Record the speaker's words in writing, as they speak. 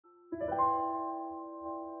Hello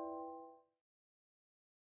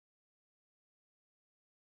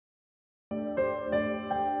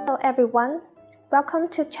everyone, welcome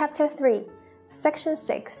to Chapter 3, Section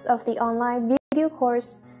 6 of the online video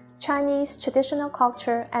course, Chinese Traditional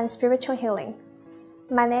Culture and Spiritual Healing.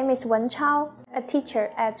 My name is Wen Chao, a teacher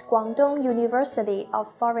at Guangdong University of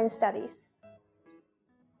Foreign Studies.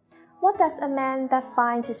 What does a man that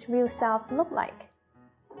finds his real self look like?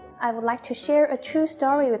 I would like to share a true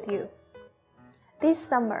story with you. This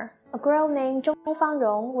summer, a girl named Zhong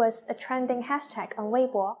Fangrong was a trending hashtag on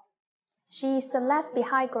Weibo. She is the left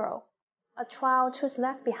behind girl, a child who's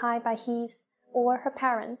left behind by his or her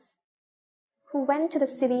parents, who went to the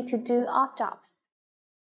city to do odd jobs.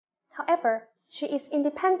 However, she is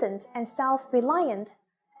independent and self-reliant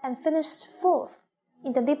and finished fourth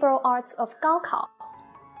in the liberal arts of Gaokao,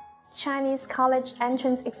 Chinese college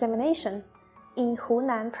entrance examination, in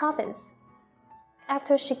Hunan province.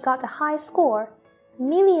 After she got a high score,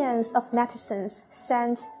 millions of netizens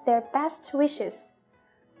sent their best wishes,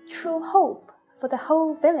 true hope for the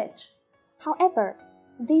whole village. However,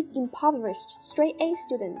 this impoverished straight-A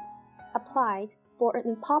student applied for an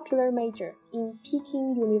unpopular major in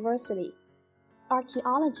Peking University,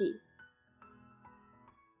 archaeology.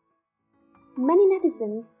 Many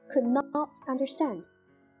netizens could not understand.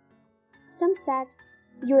 Some said,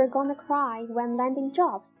 "You're gonna cry when landing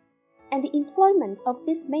jobs, and the employment of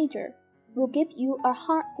this major will give you a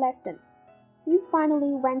hard lesson. You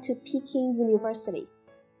finally went to Peking University.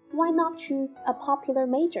 Why not choose a popular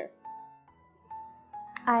major?"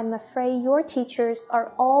 I'm afraid your teachers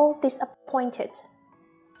are all disappointed.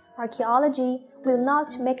 Archaeology will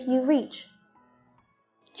not make you rich.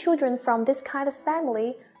 Children from this kind of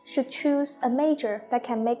family should choose a major that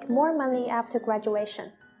can make more money after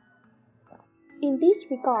graduation. In this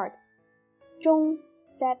regard, Zhong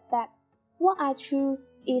said that what I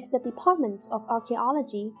choose is the Department of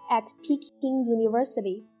Archaeology at Peking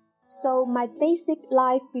University, so my basic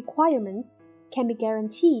life requirements can be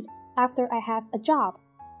guaranteed after I have a job.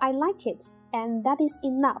 I like it, and that is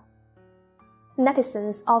enough.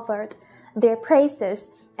 Netizens offered their praises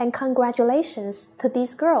and congratulations to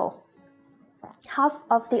this girl. Half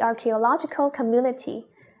of the archaeological community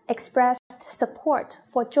expressed support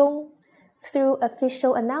for Zhong through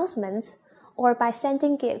official announcements or by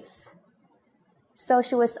sending gifts. So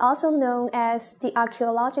she was also known as the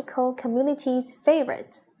archaeological community's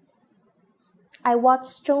favorite. I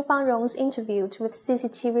watched Zhong Fangrong's interview with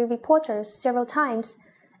CCTV reporters several times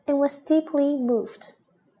and was deeply moved.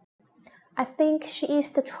 I think she is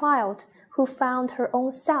the child who found her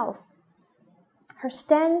own self. Her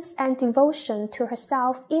stance and devotion to her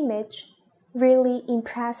self-image really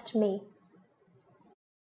impressed me.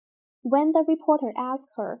 When the reporter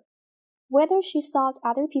asked her whether she sought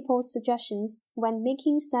other people's suggestions when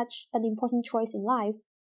making such an important choice in life,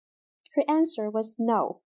 her answer was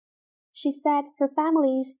no. She said her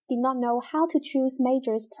families did not know how to choose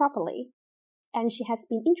majors properly, and she has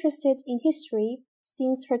been interested in history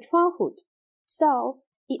since her childhood, so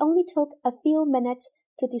it only took a few minutes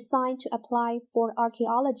to decide to apply for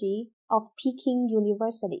archaeology of Peking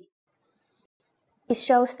University. It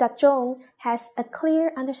shows that Zhong has a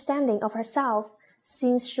clear understanding of herself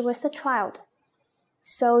since she was a child,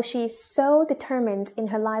 so she is so determined in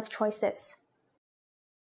her life choices.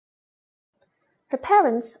 Her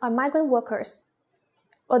parents are migrant workers.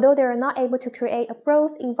 Although they are not able to create a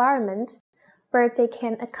growth environment where they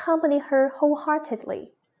can accompany her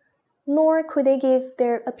wholeheartedly, nor could they give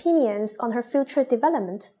their opinions on her future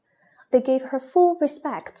development, they gave her full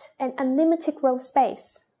respect and unlimited growth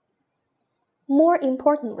space. More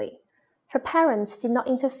importantly, her parents did not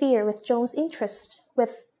interfere with Zhong's interest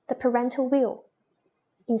with the parental will.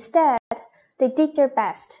 Instead, they did their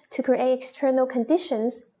best to create external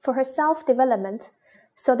conditions for her self-development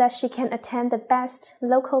so that she can attend the best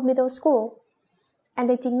local middle school, and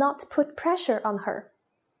they did not put pressure on her,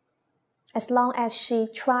 as long as she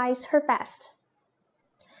tries her best.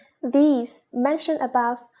 These, mentioned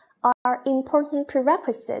above, are important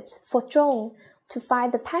prerequisites for Zhong to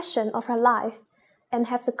find the passion of her life and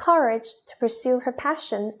have the courage to pursue her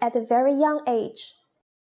passion at a very young age.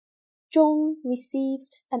 Zhong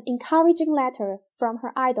received an encouraging letter from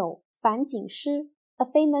her idol, Fan Jingshi, a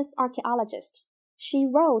famous archaeologist. She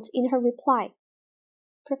wrote in her reply,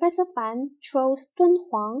 "Professor Fan chose Dun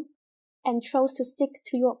Huang and chose to stick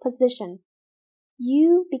to your position.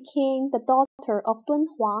 You became the daughter of Dun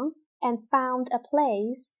Huang and found a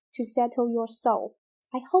place to settle your soul.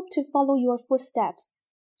 I hope to follow your footsteps.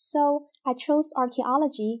 So I chose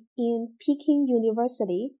archaeology in Peking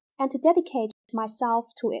University and to dedicate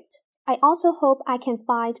myself to it. I also hope I can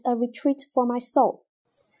find a retreat for my soul."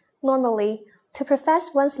 Normally, to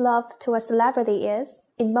profess one's love to a celebrity is,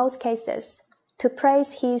 in most cases, to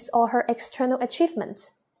praise his or her external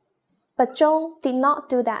achievements. But Zhong did not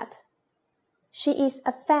do that. She is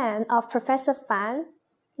a fan of Professor Fan,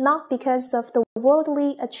 not because of the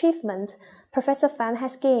worldly achievement Professor Fan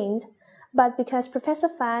has gained, but because Professor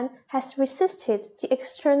Fan has resisted the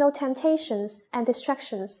external temptations and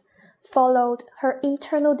distractions, followed her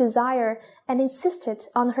internal desire, and insisted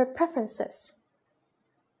on her preferences.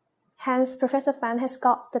 Hence, Professor Fan has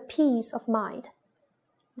got the peace of mind.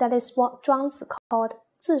 That is what Zhuangzi called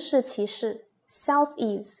自适其适,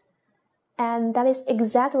 self-ease, and that is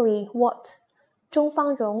exactly what Zhong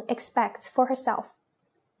Fangrong expects for herself,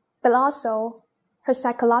 but also her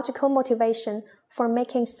psychological motivation for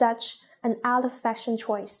making such an out-of-fashion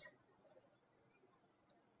choice.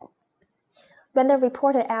 When the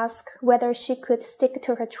reporter asked whether she could stick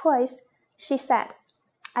to her choice, she said,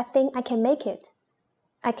 "I think I can make it.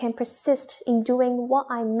 I can persist in doing what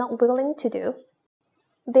I'm not willing to do.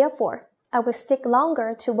 Therefore, I will stick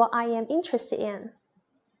longer to what I am interested in."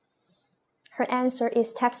 Her answer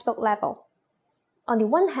is textbook level. On the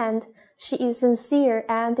one hand, she is sincere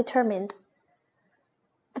and determined.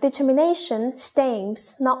 The determination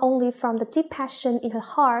stems not only from the deep passion in her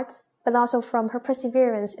heart, but also from her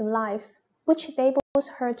perseverance in life, which enables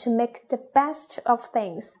her to make the best of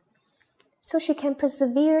things, so she can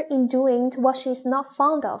persevere in doing what she is not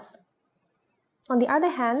fond of. On the other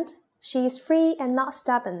hand, she is free and not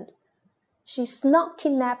stubborn. She is not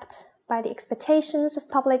kidnapped by the expectations of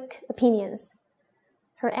public opinions.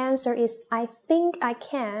 Her answer is, "I think I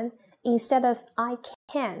can," instead of "I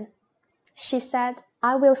can." She said,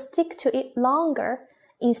 "I will stick to it longer,"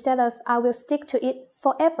 instead of "I will stick to it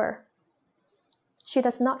forever." She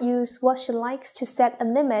does not use what she likes to set a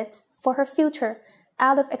limit for her future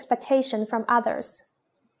out of expectation from others.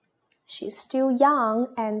 She is still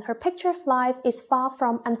young and her picture of life is far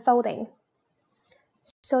from unfolding.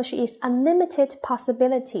 So she is unlimited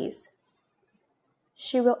possibilities.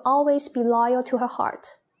 She will always be loyal to her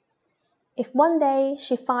heart. If one day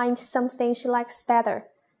she finds something she likes better,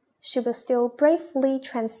 she will still bravely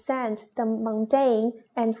transcend the mundane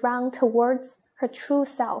and run towards her true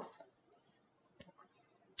self.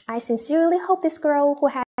 I sincerely hope this girl who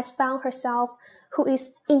has found herself, who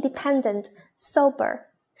is independent, sober,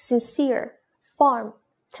 sincere, firm,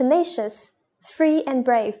 tenacious, free and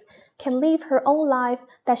brave, can live her own life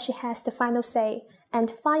that she has the final say and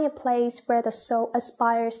find a place where the soul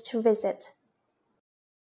aspires to visit.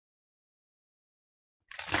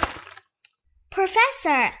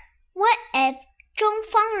 Professor, what if Zhong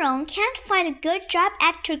Fangrong can't find a good job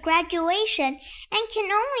after graduation and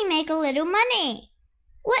can only make a little money?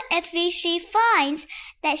 What if she finds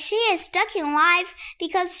that she is stuck in life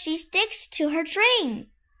because she sticks to her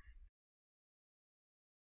dream?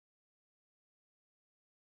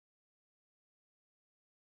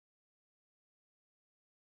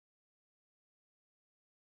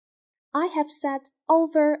 I have said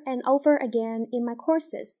over and over again in my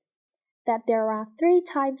courses that there are 3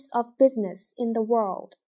 types of business in the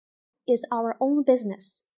world. Is our own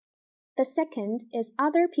business. The second is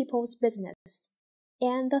other people's business.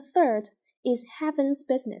 And the third is heaven's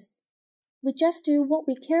business. We just do what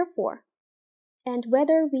we care for. And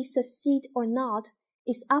whether we succeed or not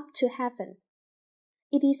is up to heaven.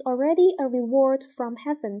 It is already a reward from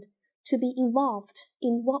heaven to be involved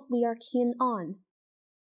in what we are keen on.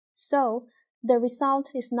 So, the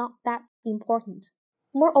result is not that important.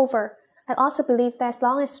 Moreover, I also believe that as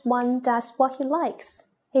long as one does what he likes,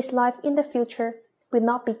 his life in the future will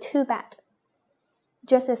not be too bad.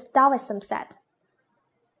 Just as Taoism said,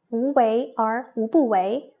 无为而无不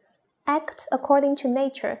为, act according to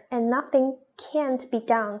nature and nothing can't be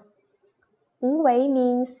done. 无为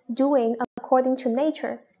means doing according to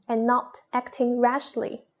nature and not acting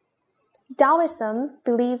rashly. Taoism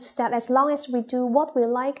believes that as long as we do what we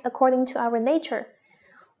like according to our nature,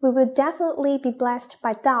 we will definitely be blessed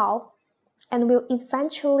by Tao and will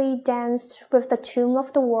eventually dance with the tune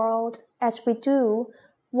of the world as we do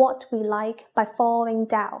what we like by following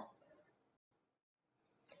Tao.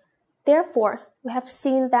 Therefore, we have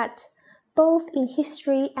seen that both in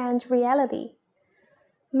history and reality,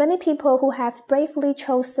 many people who have bravely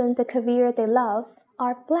chosen the career they love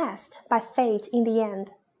are blessed by fate in the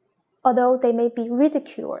end, although they may be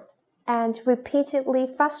ridiculed and repeatedly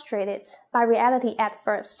frustrated by reality at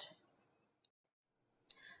first.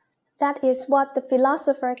 That is what the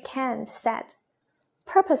philosopher Kant said,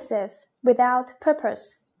 purposive without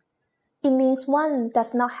purpose. It means one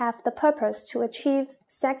does not have the purpose to achieve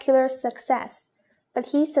secular success, but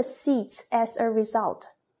he succeeds as a result.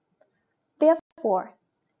 Therefore,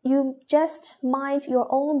 you just mind your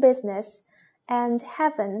own business, and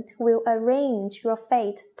heaven will arrange your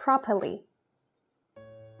fate properly.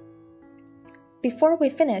 Before we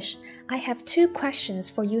finish, I have 2 questions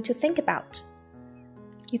for you to think about.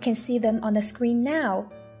 You can see them on the screen now.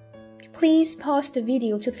 Please pause the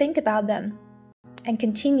video to think about them, and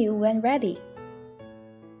continue when ready.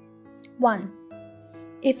 1.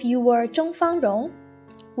 If you were Zhong Fangrong,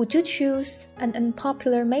 would you choose an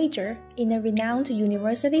unpopular major in a renowned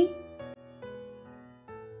university?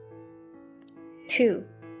 2.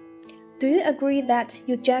 Do you agree that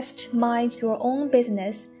you just mind your own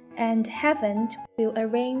business and heaven will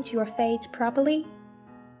arrange your fate properly?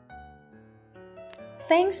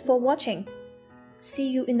 Thanks for watching. See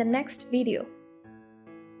you in the next video.